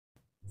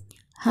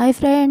Hi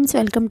friends,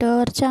 welcome to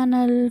our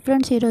channel.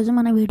 Friends, ఈరోజు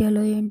మన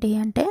వీడియోలో ఏంటి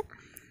అంటే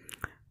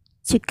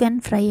చికెన్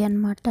ఫ్రై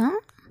అన్నమాట.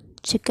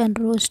 Chicken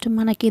roast.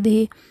 మనకి ఇది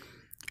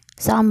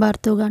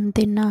సాంబార్తో కానీ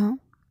తిన్నా,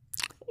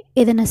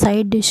 ఏదైనా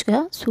సైడ్ డిష్గా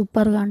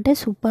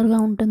సూపర్గా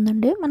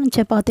ఉంటుందండి. మనం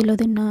చపాతీలో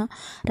తిన్నా,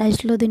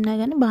 రైస్లో తిన్నా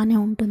కానీ బాగానే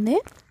ఉంటుంది.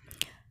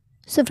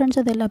 సో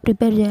ఫ్రెండ్స్, అది ఎలా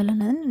ప్రిపేర్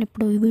చేయాలన్నది నేను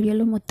ఇప్పుడు ఈ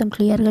వీడియోలో మొత్తం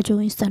క్లియర్గా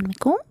చూపిస్తాను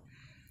మీకు.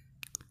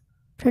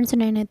 ఫ్రెండ్స్,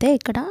 నేనైతే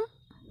ఇక్కడ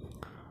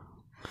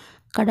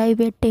కడాయి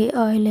పెట్టి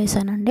ఆయిల్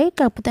వేసానండి.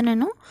 కాకపోతే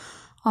నేను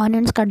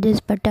ఆనియన్స్ కట్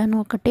చేసి పెట్టాను,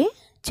 ఒకటి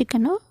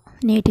చికెన్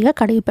నీట్గా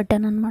కడిగి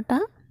పెట్టాను అనమాట.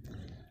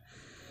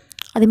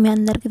 అది మీ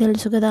అందరికీ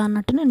తెలుసు కదా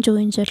అన్నట్టు నేను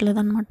చూపించట్లేదు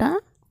అనమాట.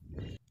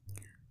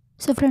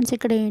 సో ఫ్రెండ్స్,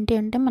 ఇక్కడ ఏంటి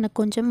అంటే మనకు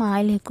కొంచెం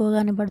ఆయిల్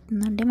ఎక్కువగానే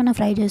పడుతుందండి, మనం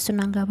ఫ్రై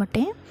చేస్తున్నాం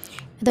కాబట్టి.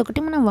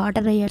 ఇదొకటి మనం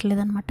వాటర్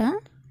వేయట్లేదు అనమాట.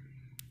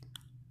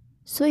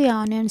 సో ఈ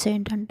ఆనియన్స్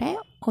ఏంటంటే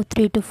ఒక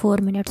 3 to 4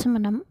 minutes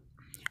మనం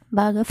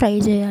బాగా ఫ్రై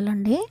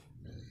చేయాలండి.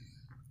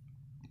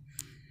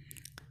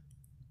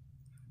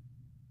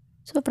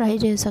 సో ఫ్రై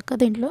చేశాక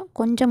దీంట్లో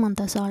కొంచెం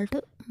అంత సాల్ట్,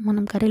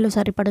 మనం కర్రీలో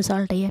సరిపడే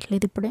సాల్ట్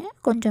వేయట్లేదు, ఇప్పుడే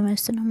కొంచెం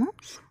వేస్తున్నాము.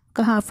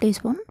 ఒక 1/2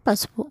 teaspoon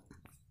పసుపు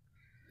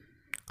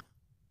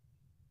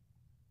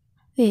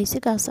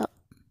వేసి కాస్త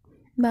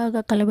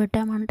బాగా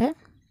కలబెట్టామంటే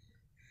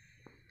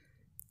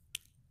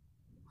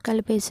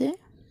కలిపేసి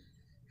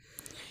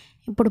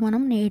ఇప్పుడు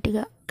మనం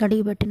నీట్గా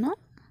కడిగి పెట్టిన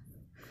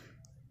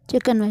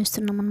చికెన్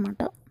వేస్తున్నాం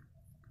అన్నమాట.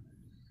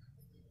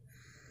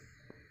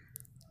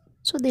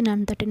 సో దీని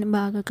అంతటిని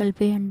బాగా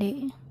కలిపేయండి.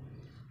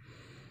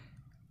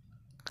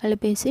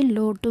 కలిపేసి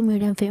లో టు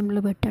మీడియం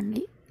ఫ్లేమ్లో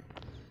పెట్టండి.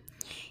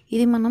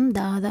 ఇది మనం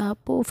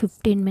దాదాపు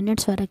 15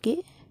 minutes వరకు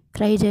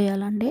ఫ్రై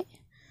చేయాలండి.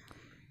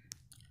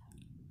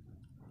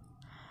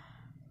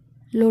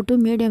 లో టు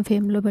మీడియం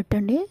ఫ్లేమ్లో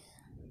పెట్టండి.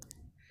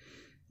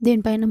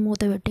 దీనిపైన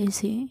మూత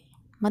పెట్టేసి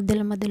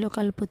మధ్యలో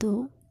కలుపుతూ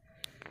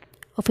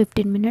ఒక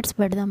 15 minutes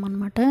పెడదాం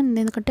అన్నమాట.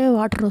 ఎందుకంటే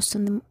వాటర్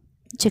వస్తుంది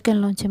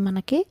చికెన్లోంచి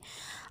మనకి,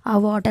 ఆ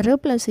వాటర్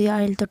ప్లస్ ఈ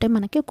ఆయిల్ తోటే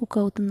మనకి కుక్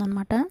అవుతుంది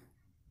అన్నమాట.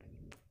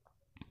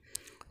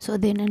 సో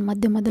దీన్ని నేను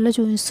మధ్యలో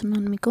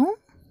చూపిస్తున్నాను మీకు.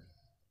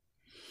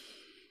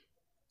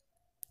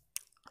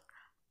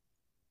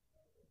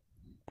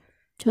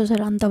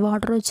 చూసారా, అంత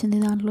వాటర్ వచ్చింది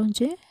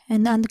దాంట్లోంచి,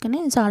 అందుకని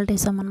సాల్ట్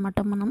వేసామన్నమాట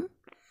మనం.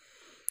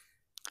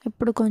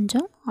 ఇప్పుడు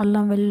కొంచెం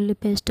అల్లం వెల్లుల్లి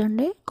పేస్ట్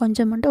అండి,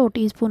 కొంచెం అంటే 1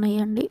 teaspoon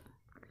వేయండి.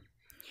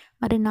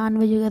 మరి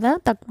నాన్ వెజ్ కదా,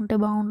 తక్కువ ఉంటే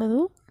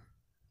బాగుండదు.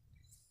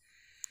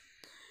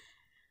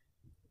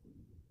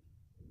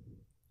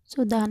 సో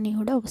దాన్ని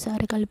కూడా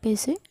ఒకసారి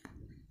కలిపేసి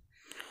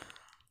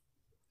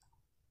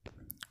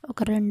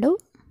ఒక 2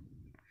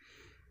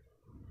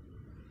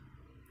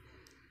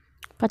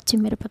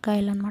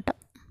 పచ్చిమిరపకాయలు అన్నమాట.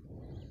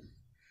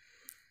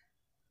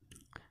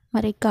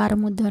 మరి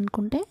కారం వద్దు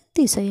అనుకుంటే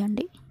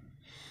తీసేయండి.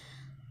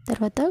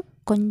 తర్వాత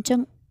కొంచెం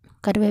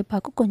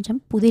కరివేపాకు, కొంచెం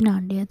పుదీనా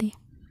అండి. అది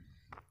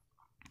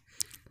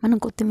మనం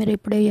కొత్తిమీర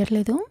ఇప్పుడు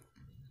వేయట్లేదు.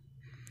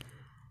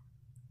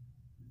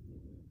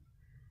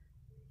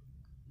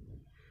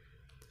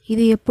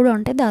 ఇది ఎప్పుడు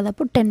అంటే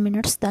దాదాపు 10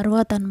 minutes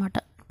తర్వాత అన్నమాట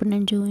ఇప్పుడు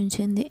నేను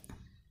చూపించింది.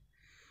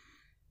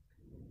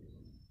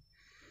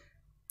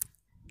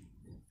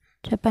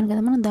 చెప్పాను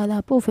కదా మనం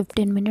దాదాపు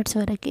 15 minutes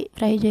వరకు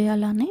ఫ్రై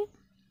చేయాలని.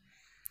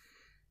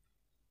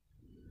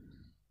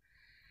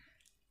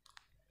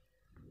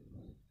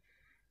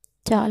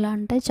 చాలా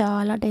అంటే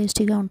చాలా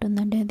టేస్టీగా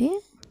ఉంటుందండి అది.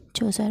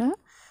 చూసారా,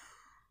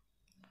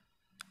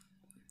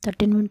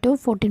 13 to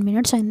 14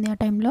 minutes అయింది ఆ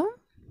టైంలో.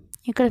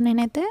 ఇక్కడ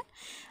నేనైతే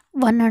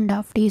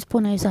 1.5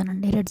 teaspoon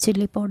వేసానండి red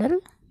chilli powder.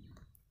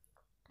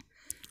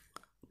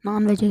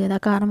 Non veg కదా,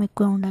 కారం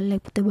ఎక్కువ ఉండాలి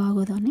లేకపోతే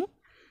బాగోదు అని.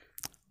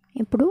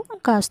 ఇప్పుడు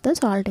కాస్త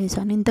సాల్ట్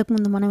వేసాను,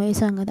 ఇంతకుముందు మనం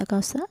వేసాం కదా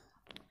కాస్త,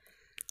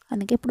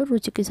 అందుకే ఇప్పుడు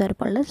రుచికి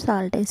సరిపడా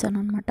సాల్ట్ వేసాను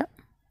అనమాట.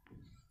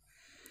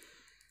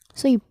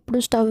 సో ఇప్పుడు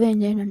స్టవ్ ఏం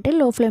చేయండి అంటే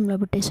లో ఫ్లేమ్లో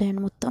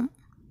పెట్టేసేయండి మొత్తం.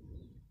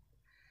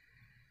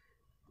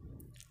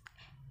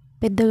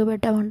 పెద్దగా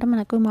పెట్టామంటే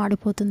మనకు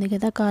మాడిపోతుంది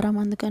కదా కారం,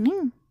 అందుకని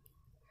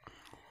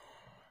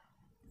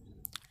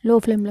లో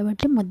ఫ్లేమ్లో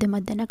పెట్టి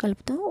మధ్యనే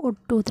కలుపుతూ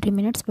 2-3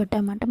 minutes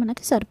పెట్టామంటే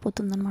మనకి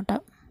సరిపోతుంది అనమాట.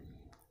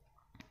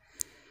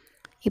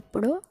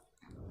 ఇప్పుడు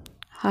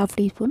 1/2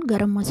 teaspoon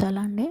గరం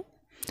మసాలా అండి.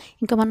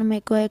 ఇంకా మనం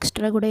ఎక్కువ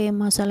ఎక్స్ట్రా కూడా ఏ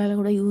మసాలాలు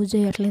కూడా యూజ్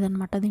చేయట్లేదు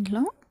అనమాట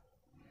దీంట్లో.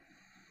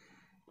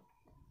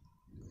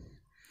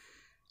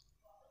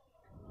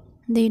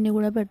 దీన్ని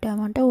కూడా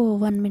పెట్టామంటే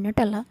 1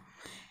 minute అలా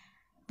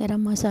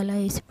గరం మసాలా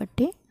వేసి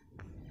పెట్టి.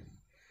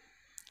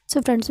 సో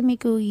ఫ్రెండ్స్,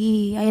 మీకు ఈ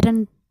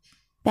ఐరన్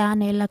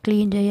ప్యాన్ ఎలా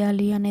క్లీన్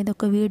చేయాలి అనేది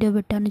ఒక వీడియో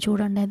పెట్టాను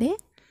చూడండి. అది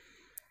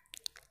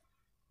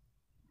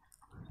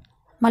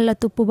మళ్ళీ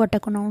తుప్పు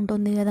పట్టకుండా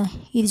ఉంటుంది కదా.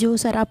 ఇది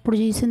చూసారా, అప్పుడు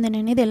చేసింది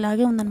నేను, ఇది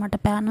ఇలాగే ఉందన్నమాట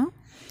ప్యాను.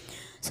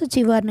 సో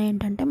చివరిన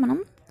ఏంటంటే మనం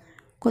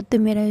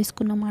కొత్తిమీర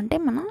వేసుకున్నామంటే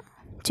మన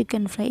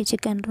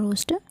చికెన్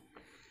రోస్ట్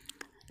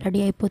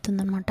రెడీ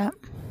అయిపోతుందన్నమాట.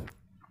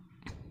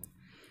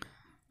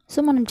 సో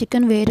మనం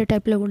చికెన్ వేరే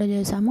టైప్లో కూడా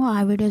చేసాము, ఆ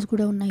వీడియోస్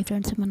కూడా ఉన్నాయి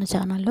ఫ్రెండ్స్ మన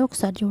ఛానల్లో,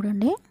 ఒకసారి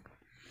చూడండి.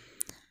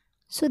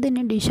 సో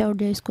దీన్ని డిష్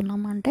అవుట్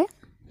చేసుకున్నామంటే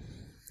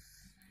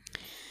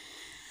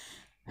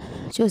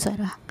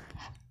చూసారా,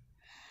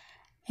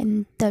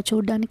 ఎంత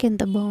చూడడానికి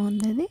ఎంత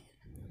బాగుంది అది.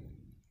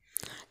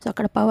 సో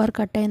అక్కడ పవర్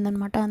కట్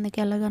అయిందనమాట,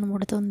 అందుకే అలా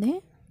కనబడుతుంది.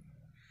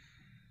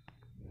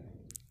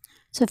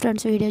 సో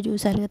ఫ్రెండ్స్, వీడియో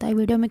చూసారు కదా. ఈ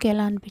వీడియో మీకు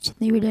ఎలా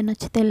అనిపించింది? ఈ వీడియో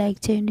నచ్చితే లైక్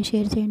చేయండి,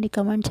 షేర్ చేయండి,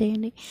 కమెంట్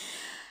చేయండి.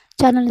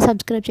 ఛానల్ని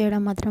సబ్స్క్రైబ్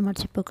చేయడం మాత్రం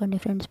మర్చిపోకండి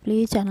ఫ్రెండ్స్.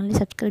 ప్లీజ్ ఛానల్ని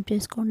సబ్స్క్రైబ్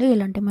చేసుకోండి.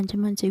 ఇలాంటి మంచి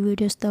మంచి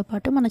వీడియోస్తో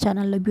పాటు మన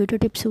ఛానల్లో బ్యూటీ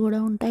టిప్స్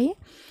కూడా ఉంటాయి.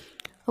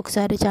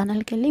 ఒకసారి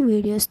ఛానల్కి వెళ్ళి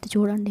వీడియోస్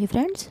చూడండి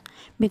ఫ్రెండ్స్.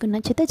 మీకు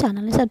నచ్చితే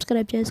ఛానల్ని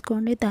సబ్స్క్రైబ్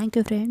చేసుకోండి. Thank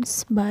you friends.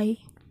 బాయ్.